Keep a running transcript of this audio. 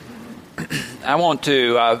I want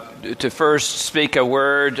to first speak a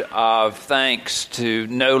word of thanks to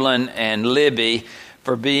Nolan and Libby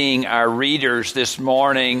for being our readers this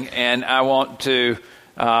morning, and I want to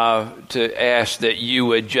ask that you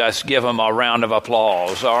would just give them a round of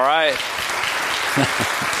applause. All right.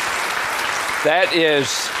 That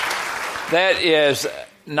is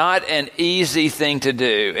not an easy thing to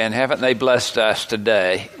do, and haven't they blessed us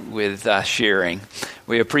today with sharing?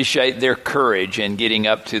 We appreciate their courage in getting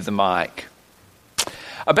up to the mic.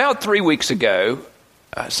 About 3 weeks ago,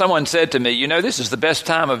 someone said to me, this is the best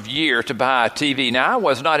time of year to buy a TV. Now, I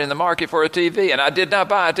was not in the market for a TV, and I did not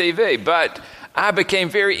buy a TV, but I became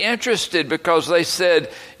very interested because they said,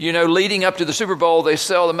 leading up to the Super Bowl, they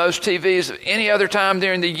sell the most TVs any other time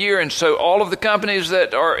during the year. And so all of the companies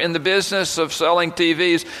that are in the business of selling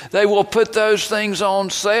TVs, they will put those things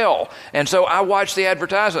on sale. And so I watched the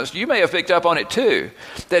advertisements. You may have picked up on it too,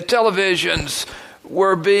 that televisions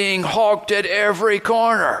were being hawked at every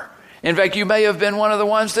corner. In fact, you may have been one of the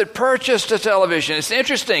ones that purchased a television. It's an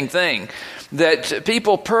interesting thing that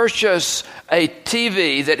people purchase a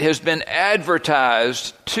TV that has been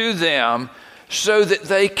advertised to them so that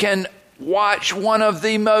they can watch one of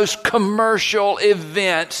the most commercial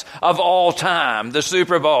events of all time, the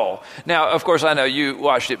Super Bowl. Now, of course, I know you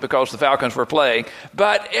watched it because the Falcons were playing,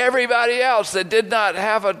 but everybody else that did not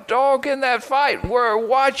have a dog in that fight were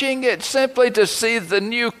watching it simply to see the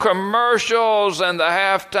new commercials and the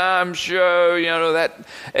halftime show, that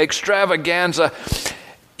extravaganza.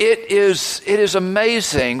 It is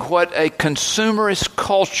amazing what a consumerist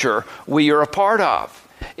culture we are a part of.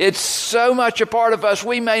 It's so much a part of us,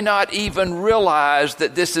 we may not even realize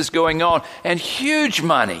that this is going on. And huge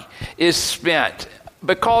money is spent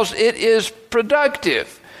because it is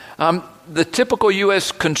productive. The typical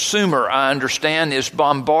U.S. consumer, I understand, is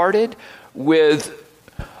bombarded with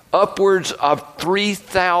upwards of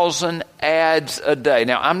 3,000 ads a day.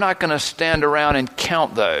 Now, I'm not going to stand around and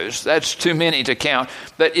count those. That's too many to count.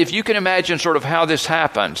 But if you can imagine sort of how this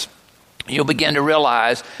happens, you'll begin to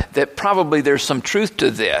realize that probably there's some truth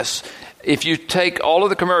to this. If you take all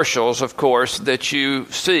of the commercials, of course, that you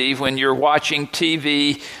see when you're watching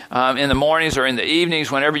TV in the mornings or in the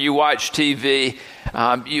evenings, whenever you watch TV,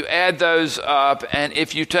 you add those up, and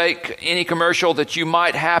if you take any commercial that you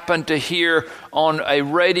might happen to hear on a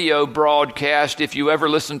radio broadcast, if you ever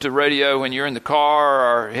listen to radio when you're in the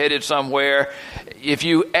car or headed somewhere, if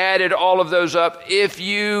you added all of those up, if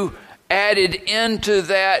you added into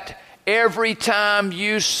that every time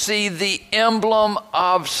you see the emblem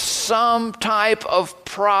of some type of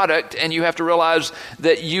product, and you have to realize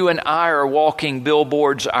that you and I are walking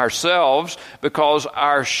billboards ourselves because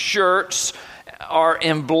our shirts are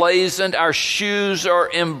emblazoned, our shoes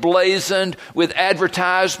are emblazoned with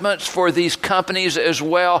advertisements for these companies as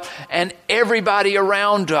well, and everybody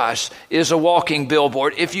around us is a walking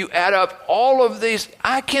billboard. If you add up all of these,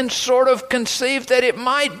 I can sort of conceive that it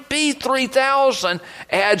might be 3,000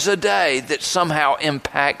 ads a day that somehow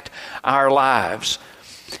impact our lives.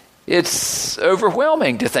 It's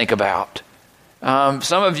overwhelming to think about.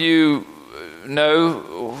 Some of you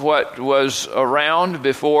know what was around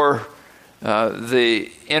before the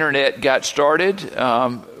internet got started,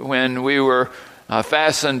 when we were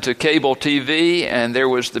fastened to cable TV, and there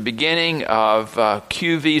was the beginning of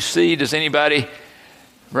QVC. Does anybody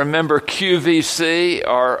remember QVC,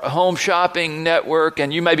 our home shopping network?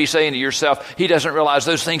 And you may be saying to yourself, he doesn't realize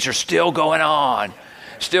those things are still going on.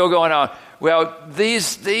 Well,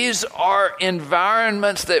 these are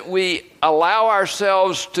environments that we allow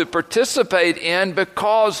ourselves to participate in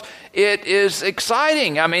because it is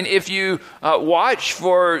exciting. I mean, if you watch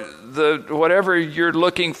for the whatever you're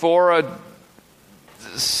looking for, a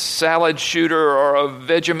salad shooter or a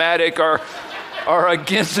Vegematic or a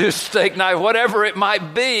Ginsu steak knife, whatever it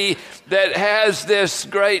might be that has this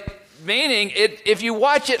great meaning, if you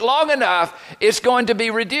watch it long enough, it's going to be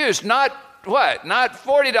reduced. Not $40,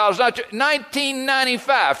 not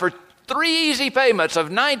 $19.95. For 3 easy payments of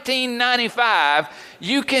 $19.95,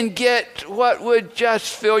 you can get what would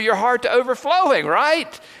just fill your heart to overflowing,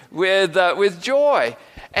 right? With joy.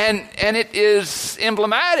 And it is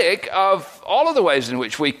emblematic of all of the ways in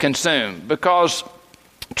which we consume, because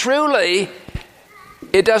truly,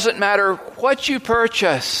 it doesn't matter what you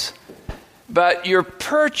purchase, but your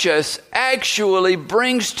purchase actually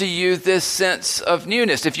brings to you this sense of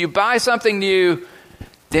newness. If you buy something new,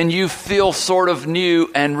 then you feel sort of new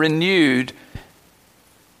and renewed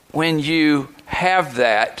when you have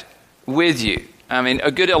that with you. I mean,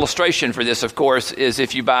 a good illustration for this, of course, is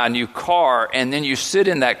if you buy a new car and then you sit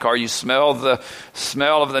in that car, you smell the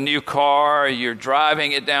smell of the new car, you're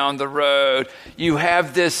driving it down the road, you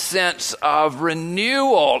have this sense of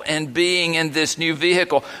renewal and being in this new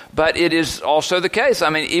vehicle. But it is also the case, I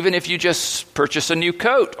mean, even if you just purchase a new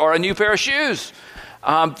coat or a new pair of shoes,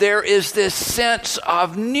 there is this sense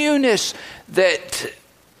of newness that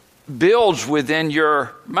builds within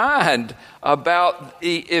your mind about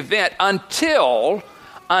the event until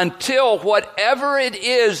whatever it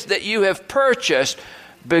is that you have purchased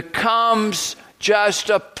becomes just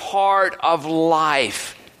a part of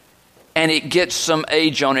life and it gets some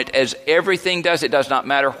age on it, as everything does. It does not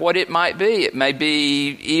matter what it might be. It may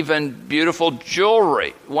be even beautiful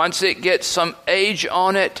jewelry. Once it gets some age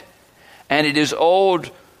on it and it is old,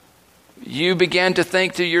 you begin to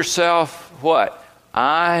think to yourself, what?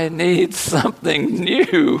 I need something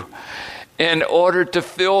new in order to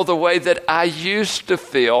feel the way that I used to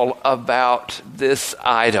feel about this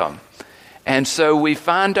item. And so we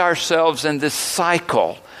find ourselves in this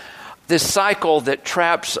cycle that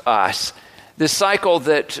traps us, this cycle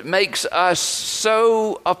that makes us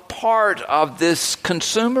so a part of this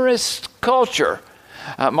consumerist culture.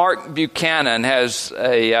 Mark Buchanan has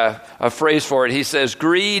a phrase for it. He says,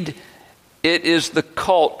 greed, it is the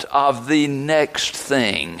cult of the next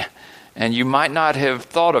thing. And you might not have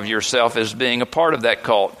thought of yourself as being a part of that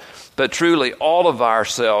cult, but truly all of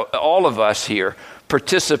us here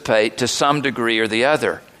participate to some degree or the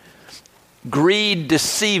other. Greed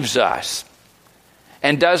deceives us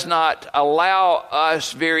and does not allow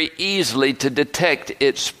us very easily to detect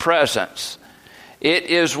its presence. It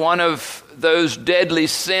is one of those deadly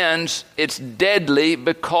sins. It's deadly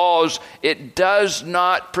because it does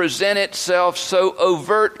not present itself so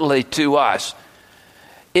overtly to us.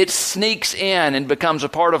 It sneaks in and becomes a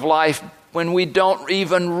part of life when we don't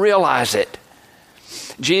even realize it.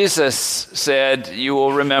 Jesus said, you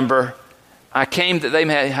will remember, I came that they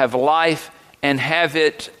may have life and have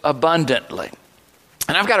it abundantly.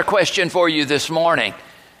 And I've got a question for you this morning.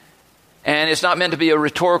 And it's not meant to be a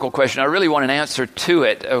rhetorical question. I really want an answer to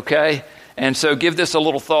it, okay? And so give this a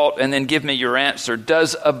little thought and then give me your answer.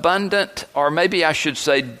 Does abundant, or maybe I should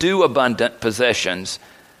say do abundant possessions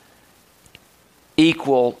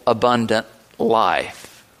equal abundant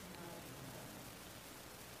life?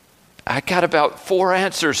 I got about 4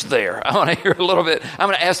 answers there. I want to hear a little bit. I'm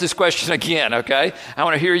going to ask this question again, okay? I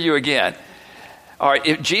want to hear you again. All right,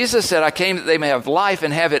 if Jesus said, I came that they may have life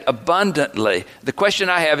and have it abundantly, the question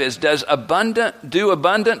I have is, do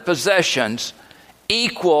abundant possessions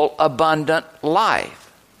equal abundant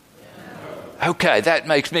life? Okay, that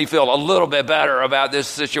makes me feel a little bit better about this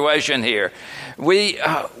situation here. We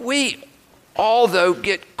all, though,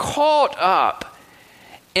 get caught up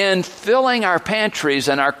in filling our pantries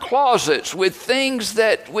and our closets with things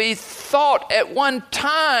that we thought at one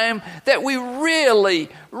time that we really,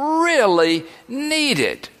 really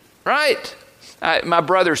needed, right? My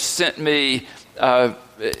brother sent me,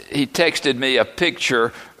 he texted me a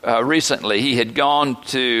picture recently. He had gone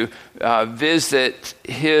to visit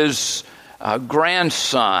his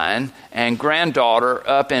grandson and granddaughter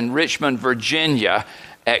up in Richmond, Virginia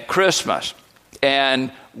at Christmas.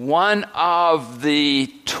 And one of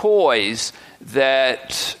the toys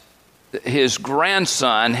that his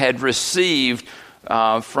grandson had received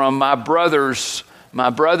from my brother's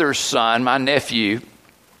son, my nephew,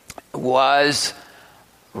 was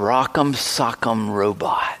Rock'em Sock'em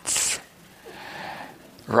robots.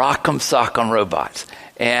 Rock'em Sock'em robots.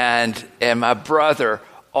 And my brother,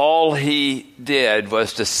 all he did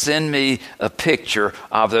was to send me a picture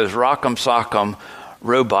of those Rock'em Sock'em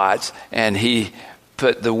robots, and he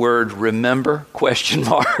put the word remember ?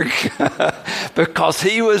 Because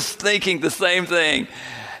he was thinking the same thing.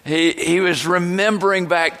 He was remembering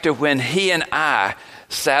back to when he and I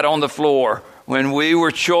sat on the floor when we were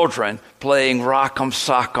children playing Rock'em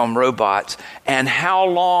Sock'em robots, and how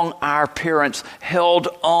long our parents held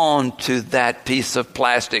on to that piece of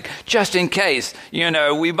plastic just in case,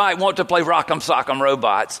 we might want to play Rock'em Sock'em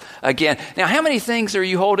robots again. Now, how many things are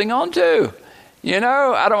you holding on to? I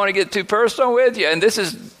don't want to get too personal with you, and this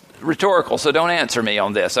is rhetorical, so don't answer me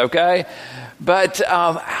on this, okay? But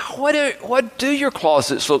what do your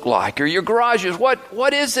closets look like, or your garages?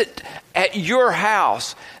 What is it at your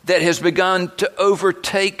house that has begun to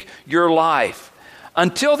overtake your life?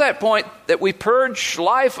 Until that point that we purge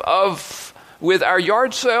life with our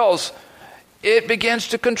yard sales, it begins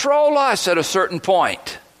to control us at a certain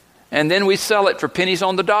point. And then we sell it for pennies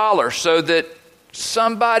on the dollar so that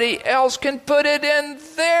somebody else can put it in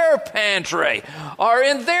their pantry or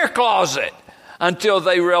in their closet until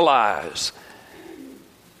they realize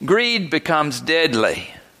Greed becomes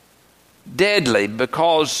deadly. Deadly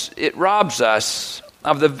because it robs us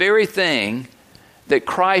of the very thing that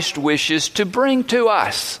Christ wishes to bring to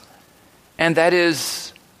us, and that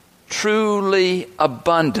is truly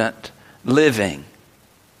abundant living.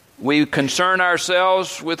 We concern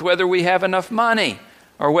ourselves with whether we have enough money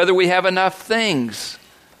or whether we have enough things.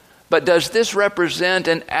 But does this represent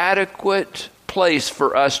an adequate place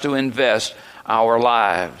for us to invest our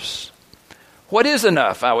lives? What is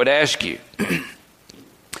enough, I would ask you?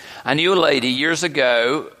 I knew a lady years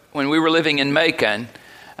ago when we were living in Macon.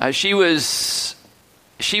 She was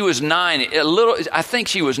 90, I think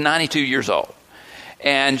she was 92 years old.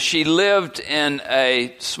 And she lived in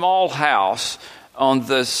a small house on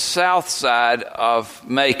the south side of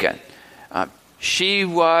Macon. She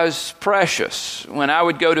was precious. When I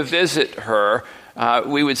would go to visit her,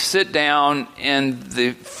 we would sit down in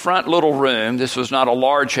the front little room. This was not a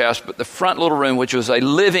large house, but the front little room, which was a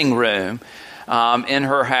living room in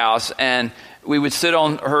her house. And we would sit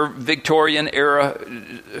on her Victorian era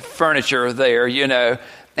furniture there,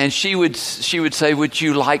 and she would say, "Would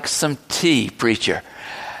you like some tea, preacher?"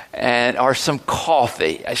 Or some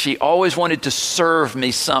coffee. She always wanted to serve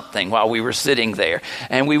me something while we were sitting there.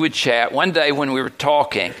 And we would chat. One day when we were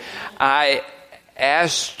talking, I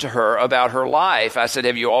asked her about her life. I said,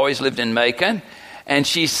 "Have you always lived in Macon?" And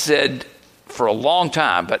she said, "For a long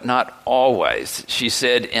time, but not always." She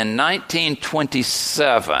said, "In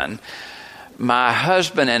 1927, my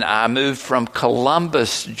husband and I moved from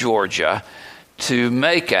Columbus, Georgia, to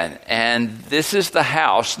Macon. And this is the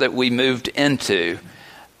house that we moved into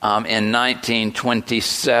in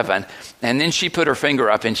 1927. And then she put her finger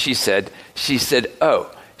up and she said,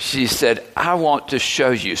 "I want to show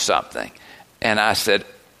you something." And I said,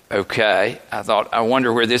 "Okay." I thought, I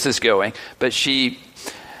wonder where this is going. But she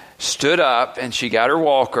stood up and she got her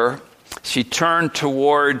walker. She turned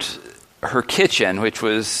toward her kitchen, which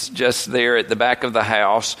was just there at the back of the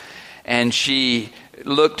house. And she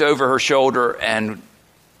looked over her shoulder and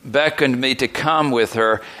beckoned me to come with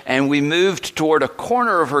her, and we moved toward a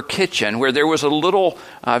corner of her kitchen where there was a little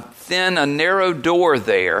a narrow door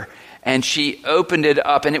there, and she opened it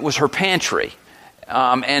up, and it was her pantry.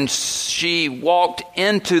 And she walked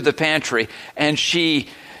into the pantry, and she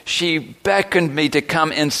beckoned me to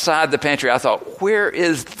come inside the pantry. I thought, where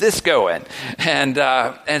is this going? And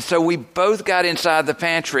so we both got inside the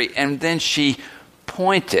pantry, and then she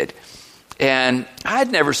pointed. And I'd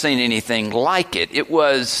never seen anything like it. It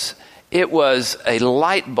was a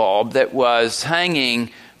light bulb that was hanging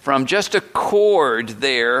from just a cord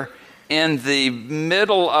there in the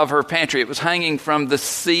middle of her pantry. It was hanging from the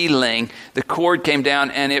ceiling. The cord came down,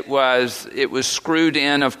 and it was screwed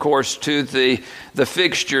in, of course, to the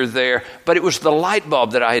fixture there. But it was the light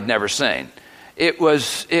bulb that I had never seen. It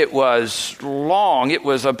was long. It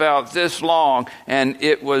was about this long, and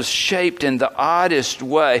it was shaped in the oddest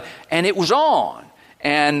way, and it was on.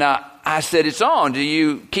 And I said, "It's on. Do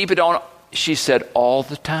you keep it on?" She said, "All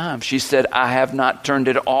the time." She said, "I have not turned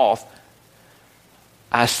it off."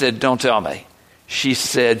 I said, "Don't tell me." She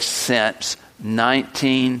said, "Since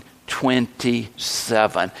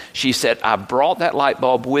 1927. She said, "I brought that light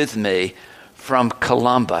bulb with me from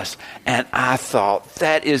Columbus." And I thought,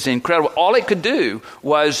 that is incredible. All it could do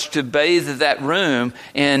was to bathe that room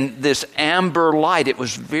in this amber light. It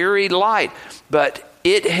was very light, but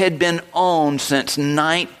it had been on since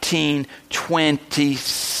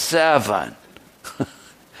 1927.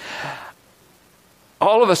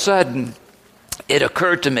 All of a sudden, it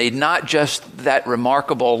occurred to me, not just that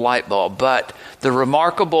remarkable light bulb, but the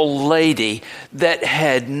remarkable lady that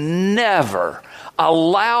had never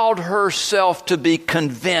allowed herself to be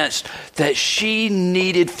convinced that she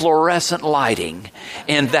needed fluorescent lighting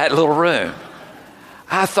in that little room.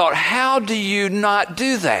 I thought, how do you not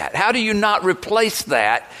do that? How do you not replace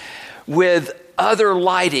that with other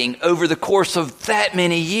lighting over the course of that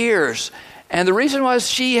many years? And the reason was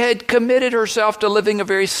she had committed herself to living a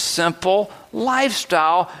very simple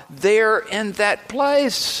lifestyle there in that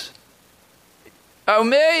place. Oh,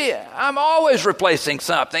 me, I'm always replacing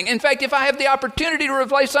something. In fact, if I have the opportunity to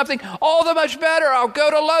replace something, all the much better. I'll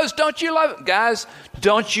go to Lowe's. Don't you love it? Guys,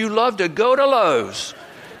 don't you love to go to Lowe's?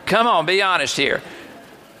 Come on, be honest here.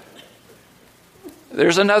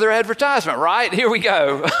 There's another advertisement, right? Here we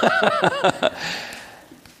go.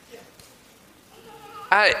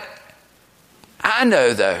 I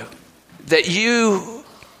know, though, that you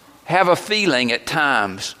have a feeling at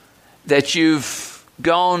times that you've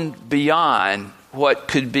gone beyond what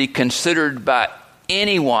could be considered by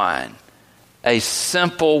anyone a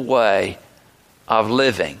simple way of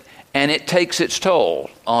living, and it takes its toll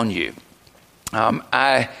on you.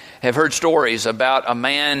 I have heard stories about a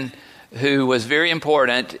man who was very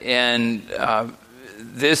important in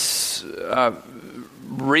this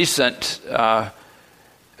recent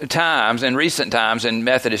times in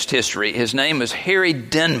Methodist history. His name was Harry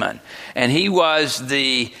Denman, and he was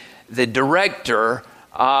the director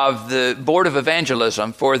of the Board of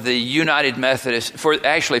Evangelism for the United Methodist, for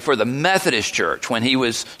the Methodist Church when he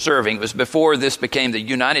was serving. It was before this became the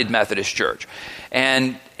United Methodist Church.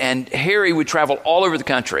 And Harry would travel all over the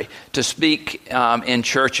country to speak in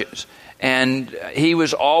churches. And he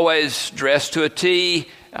was always dressed to a T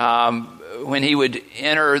when he would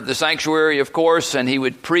enter the sanctuary, of course, and he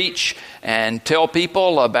would preach and tell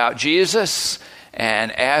people about Jesus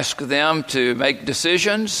and ask them to make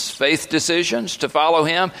decisions, faith decisions, to follow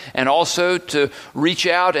him, and also to reach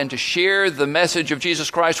out and to share the message of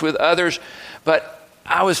Jesus Christ with others. But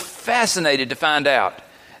I was fascinated to find out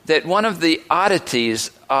that one of the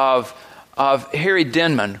oddities of Harry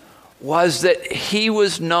Denman was that he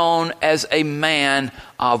was known as a man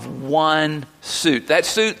of one suit. That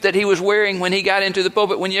suit that he was wearing when he got into the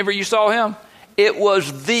pulpit, whenever you saw him, it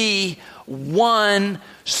was the one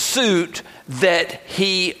suit that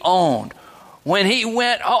he owned. When he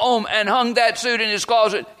went home and hung that suit in his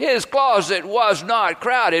closet was not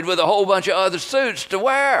crowded with a whole bunch of other suits to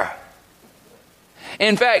wear.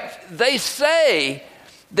 In fact, they say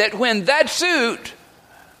that when that suit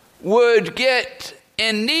would get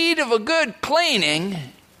in need of a good cleaning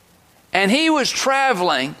and he was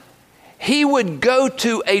traveling, he would go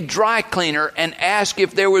to a dry cleaner and ask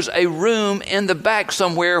if there was a room in the back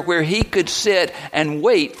somewhere where he could sit and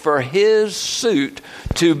wait for his suit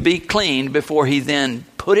to be cleaned before he then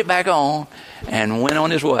put it back on and went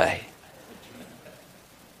on his way.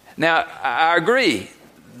 Now, I agree,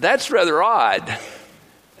 that's rather odd.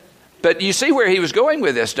 But you see where he was going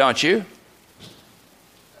with this, don't you?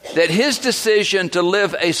 That his decision to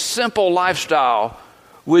live a simple lifestyle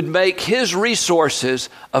would make his resources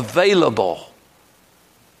available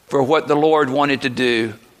for what the Lord wanted to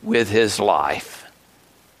do with his life.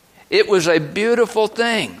 It was a beautiful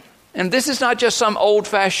thing. And this is not just some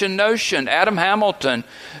old-fashioned notion. Adam Hamilton,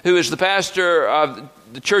 who is the pastor of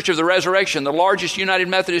the Church of the Resurrection, the largest United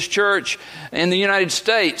Methodist church in the United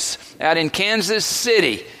States, out in Kansas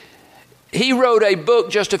City, he wrote a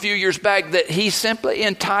book just a few years back that he simply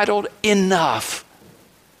entitled Enough.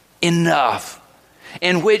 Enough.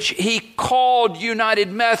 In which he called United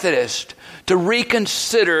Methodist to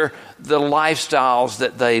reconsider the lifestyles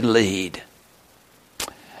that they lead.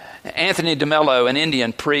 Anthony DeMello, an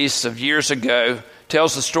Indian priest of years ago,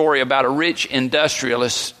 tells the story about a rich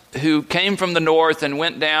industrialist who came from the north and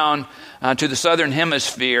went down to the southern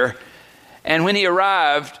hemisphere. And when he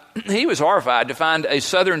arrived, he was horrified to find a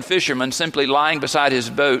southern fisherman simply lying beside his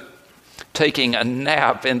boat, taking a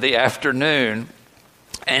nap in the afternoon.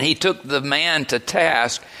 And he took the man to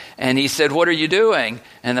task, and he said, "What are you doing?"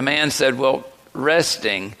 And the man said, "Well,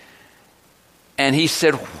 resting." And he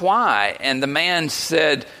said, "Why?" And the man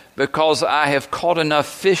said, "Because I have caught enough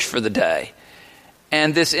fish for the day."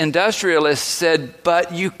 And this industrialist said,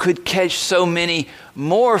 "But you could catch so many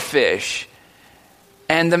more fish."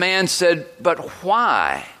 And the man said, "But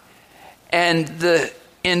why?" And the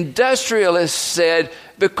industrialist said,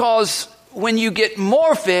 "Because when you get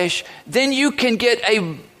more fish, then you can get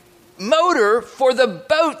a motor for the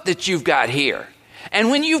boat that you've got here. And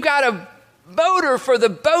when you've got a motor for the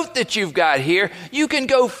boat that you've got here, you can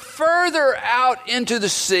go further out into the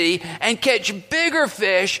sea and catch bigger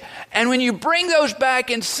fish. And when you bring those back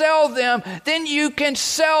and sell them, then you can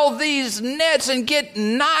sell these nets and get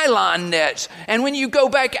nylon nets. And when you go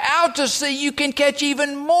back out to sea, you can catch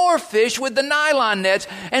even more fish with the nylon nets.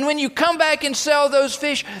 And when you come back and sell those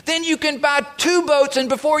fish, then you can buy 2 boats. And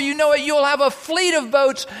before you know it, you'll have a fleet of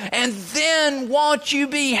boats. And then won't you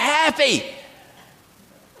be happy?"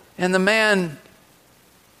 And the man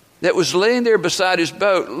that was laying there beside his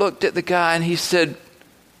boat looked at the guy and he said,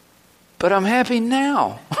 "But I'm happy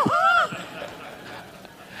now."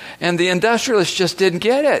 And the industrialist just didn't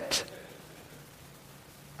get it.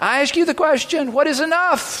 I ask you the question, what is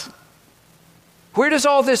enough? Where does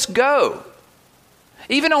all this go?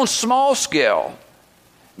 Even on small scale,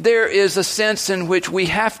 there is a sense in which we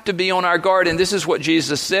have to be on our guard. And this is what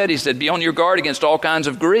Jesus said. He said, "Be on your guard against all kinds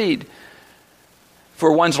of greed.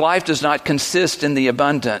 For one's life does not consist in the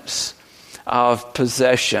abundance of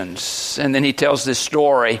possessions." And then he tells this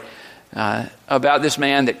story about this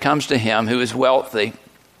man that comes to him who is wealthy.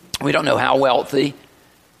 We don't know how wealthy.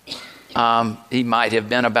 He might have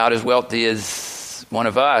been about as wealthy as one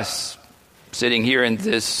of us sitting here in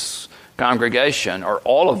this congregation, or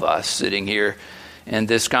all of us sitting here in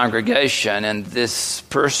this congregation. And this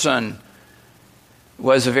person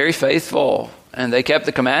was very faithful, and they kept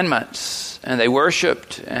the commandments, and they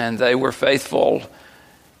worshiped, and they were faithful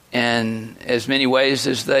in as many ways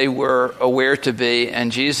as they were aware to be.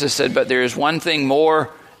 And Jesus said, but there is one thing more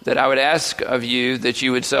that I would ask of you, that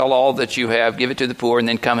you would sell all that you have, give it to the poor, and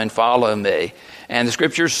then come and follow me. And the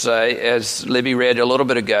scriptures say, as Libby read a little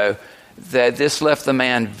bit ago, that this left the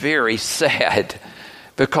man very sad,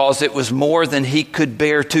 because it was more than he could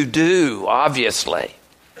bear to do, obviously.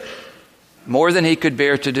 More than he could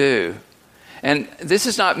bear to do. And this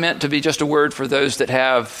is not meant to be just a word for those that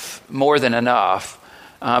have more than enough,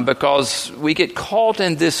 because we get caught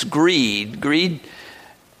in this greed.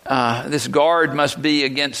 This guard must be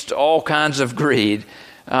against all kinds of greed.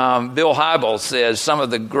 Bill Hybels says some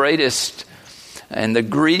of the greatest and the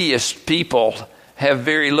greediest people have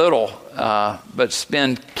very little, but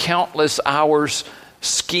spend countless hours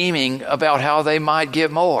scheming about how they might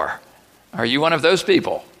get more. Are you one of those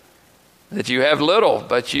people? That you have little,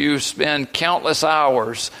 but you spend countless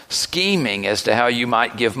hours scheming as to how you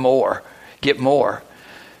might get more.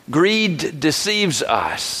 Greed deceives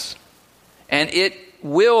us, and it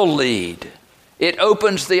will lead. It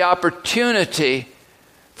opens the opportunity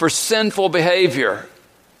for sinful behavior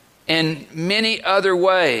in many other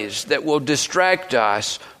ways that will distract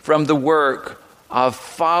us from the work of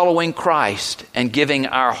following Christ and giving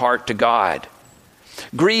our heart to God.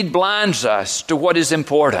 Greed blinds us to what is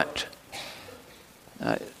important.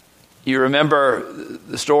 You remember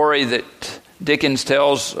the story that Dickens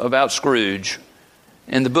tells about Scrooge.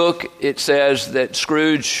 In the book, it says that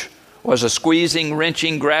Scrooge was a squeezing,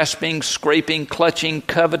 wrenching, grasping, scraping, clutching,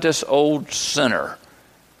 covetous old sinner.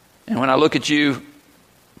 And when I look at you,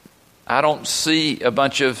 I don't see a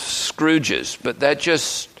bunch of Scrooges, but that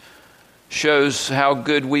just shows how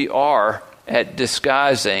good we are at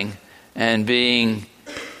disguising and being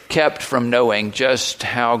kept from knowing just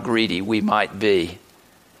how greedy we might be.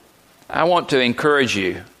 I want to encourage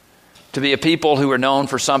you to be a people who are known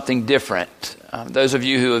for something different. Those of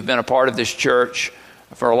you who have been a part of this church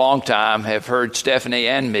for a long time have heard Stephanie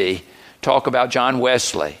and me talk about John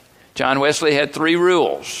Wesley. John Wesley had 3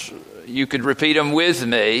 rules. You could repeat them with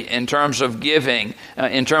me in terms of giving,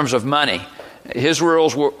 in terms of money. His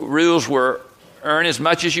rules were earn as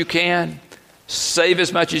much as you can, save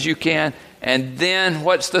as much as you can, and then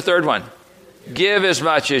what's the third one? Give as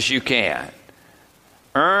much as you can.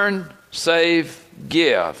 Earn, save,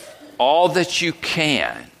 give, all that you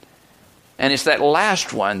can. And it's that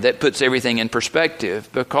last one that puts everything in perspective,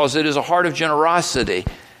 because it is a heart of generosity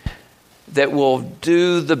that will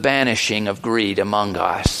do the banishing of greed among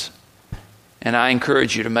us. And I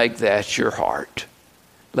encourage you to make that your heart.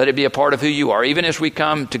 Let it be a part of who you are. Even as we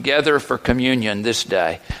come together for communion this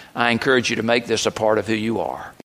day, I encourage you to make this a part of who you are.